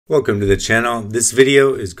Welcome to the channel. This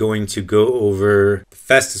video is going to go over the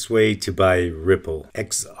fastest way to buy Ripple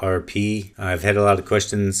XRP. I've had a lot of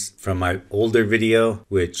questions from my older video,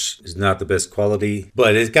 which is not the best quality,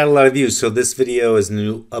 but it's got a lot of views. So this video is a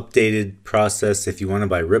new updated process. If you want to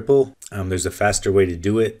buy Ripple, there's a faster way to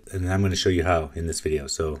do it, and I'm going to show you how in this video.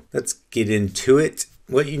 So let's get into it.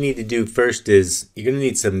 What you need to do first is you're going to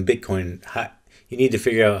need some Bitcoin. You need to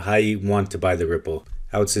figure out how you want to buy the Ripple.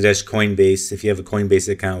 I would suggest Coinbase. If you have a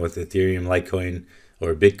Coinbase account with Ethereum, Litecoin,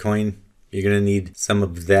 or Bitcoin, you're going to need some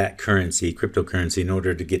of that currency, cryptocurrency, in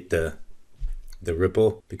order to get the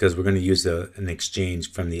Ripple, because we're going to use an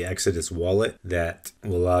exchange from the Exodus wallet that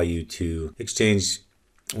will allow you to exchange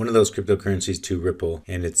one of those cryptocurrencies to Ripple.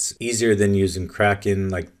 And it's easier than using Kraken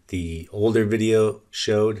like the older video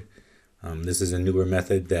showed. This is a newer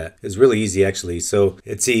method that is really easy actually. So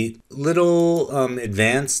it's a little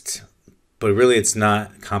advanced, but really it's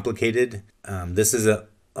not complicated. This is an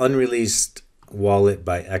unreleased wallet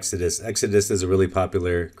by Exodus. Exodus is a really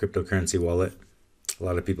popular cryptocurrency wallet. A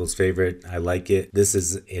lot of people's favorite. I like it. This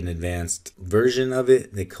is an advanced version of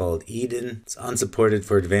it. They call it Eden. It's unsupported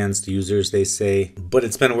for advanced users, they say, but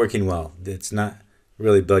it's been working well. It's not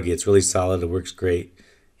really buggy. It's really solid. It works great.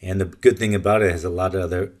 And the good thing about it has a lot of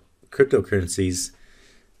other cryptocurrencies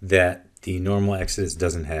that the normal Exodus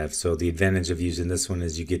doesn't have. So the advantage of using this one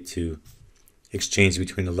is you get to exchange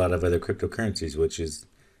between a lot of other cryptocurrencies, which is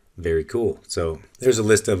very cool. So there's a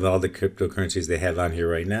list of all the cryptocurrencies they have on here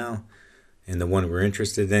right now. And the one we're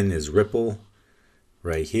interested in is Ripple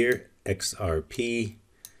right here, XRP.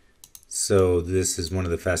 So this is one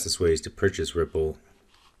of the fastest ways to purchase Ripple.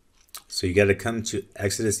 So you got to come to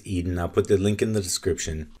Exodus Eden. I'll put the link in the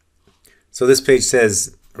description. So this page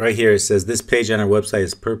says, right here, it says, this page on our website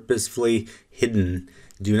is purposefully hidden.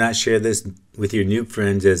 Do not share this with your noob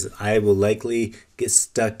friends, as I will likely get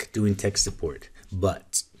stuck doing tech support.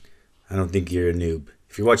 But I don't think you're a noob.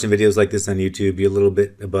 If you're watching videos like this on YouTube, you're a little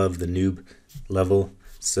bit above the noob level.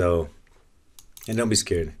 So, and don't be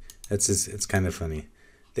scared. It's kind of funny.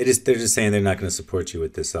 They're just saying they're not going to support you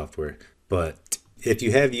with this software. But if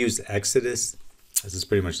you have used Exodus, this is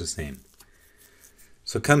pretty much the same.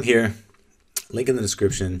 So come here, link in the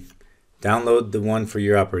description. Download the one for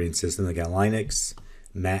your operating system. They got Linux,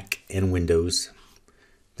 Mac, and Windows.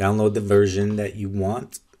 Download the version that you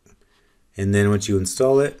want, and then once you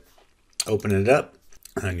install it, open it up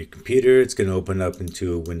on your computer. It's going to open up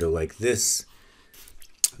into a window like this.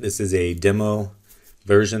 This is a demo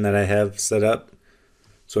version that I have set up,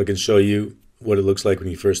 so I can show you what it looks like when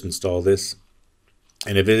you first install this.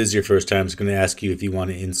 And if it is your first time, it's going to ask you if you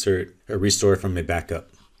want to insert or restore from a backup.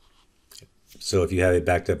 So if you have a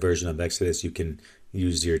backed up version of Exodus, you can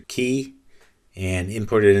use your key and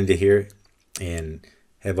import it into here and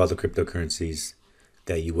have all the cryptocurrencies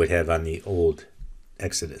that you would have on the old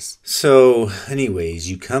Exodus. So anyways,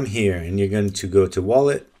 you come here and you're going to go to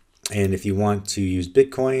wallet, and if you want to use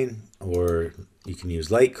Bitcoin, or you can use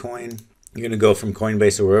Litecoin, you're going to go from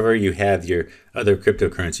Coinbase or wherever you have your other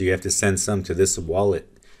cryptocurrency. You have to send some to this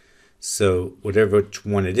wallet. So whatever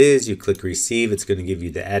one it is, you click receive. It's going to give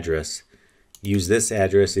you the address. Use this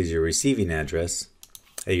address as your receiving address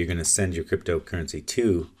that you're going to send your cryptocurrency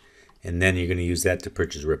to, and then you're going to use that to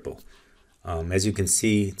purchase Ripple. As you can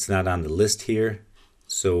see, it's not on the list here.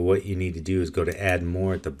 So what you need to do is go to add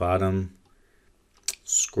more at the bottom,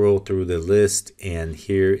 scroll through the list, and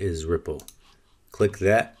here is Ripple. Click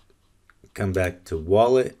that, come back to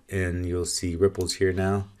wallet, and you'll see Ripple's here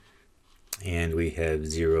now. And we have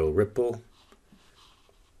 0 Ripple.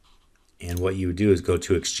 And what you would do is go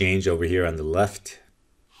to exchange over here on the left.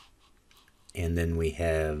 And then we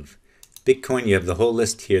have Bitcoin. You have the whole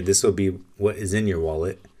list here. This will be what is in your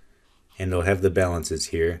wallet, and it'll have the balances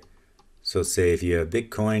here. So say if you have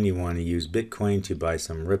Bitcoin, you want to use Bitcoin to buy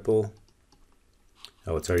some Ripple.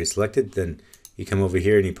 Oh, it's already selected. Then you come over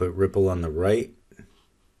here and you put Ripple on the right. It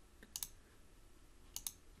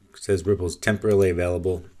says Ripple's temporarily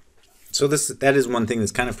available. So that is one thing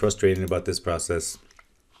that's kind of frustrating about this process.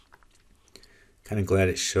 Kind of glad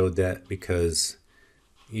it showed that, because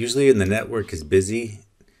usually when the network is busy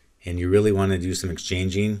and you really want to do some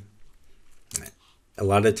exchanging, a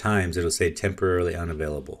lot of times it'll say temporarily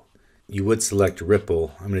unavailable. You would select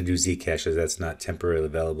Ripple. I'm going to do Zcash as that's not temporarily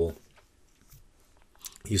available.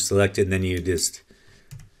 You select it, and then you just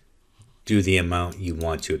do the amount you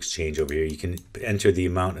want to exchange over here. You can enter the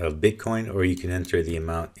amount of Bitcoin, or you can enter the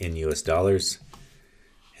amount in US dollars,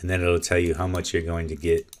 and then it'll tell you how much you're going to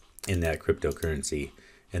get in that cryptocurrency.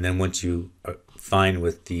 And then once you are fine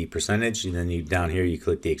with the percentage, and then you down here you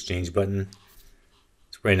click the exchange button.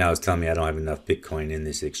 So right now it's telling me I don't have enough Bitcoin in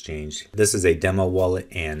this exchange. This is a demo wallet,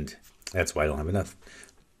 and that's why I don't have enough.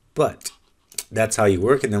 But that's how you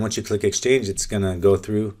work. And then once you click exchange, it's going to go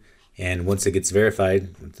through. And once it gets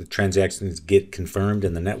verified, the transactions get confirmed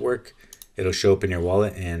in the network, it'll show up in your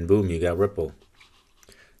wallet and boom, you got Ripple.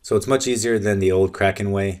 So it's much easier than the old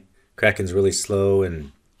Kraken way. Kraken's really slow,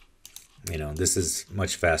 and this is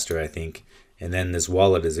much faster, I think. And then this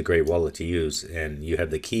wallet is a great wallet to use, and you have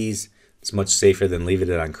the keys. It's much safer than leaving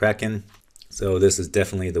it on Kraken. So this is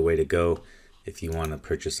definitely the way to go if you want to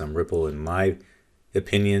purchase some Ripple, in my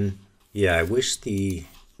opinion. Yeah, I wish the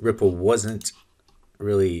Ripple wasn't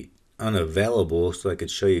really unavailable so I could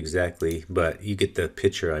show you exactly, but you get the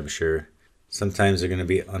picture, I'm sure. Sometimes they're going to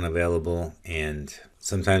be unavailable, and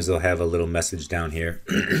sometimes they'll have a little message down here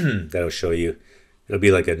that'll show you. It'll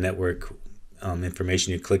be like a network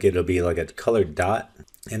information. You click it, it'll be like a colored dot,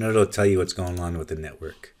 and it'll tell you what's going on with the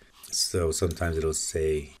network. So sometimes it'll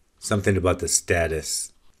say something about the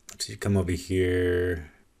status. So you come over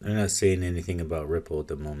here. They're not saying anything about Ripple at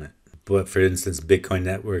the moment. But for instance, Bitcoin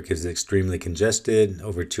network is extremely congested,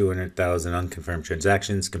 over 200,000 unconfirmed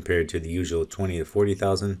transactions compared to the usual 20 to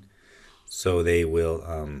 40,000. So they will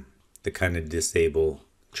they kind of disable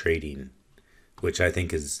trading, which I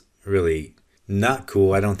think is really not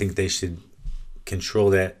cool. I don't think they should control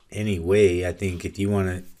that anyway. I think if you want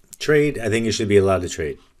to trade, I think you should be allowed to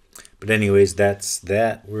trade. But anyways, that's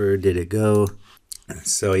that. Where did it go?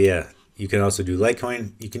 So yeah, you can also do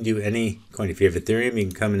Litecoin. You can do any coin. If you have Ethereum, you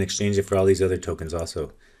can come and exchange it for all these other tokens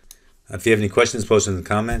also. If you have any questions, post in the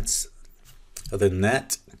comments. Other than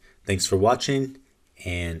that, thanks for watching,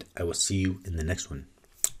 and I will see you in the next one.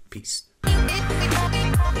 Peace.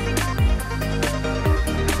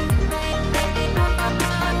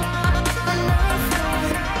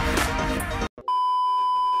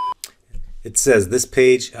 It says this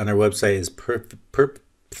page on our website is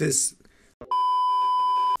purpose.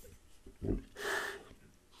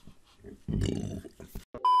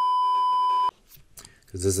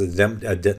 Because this is a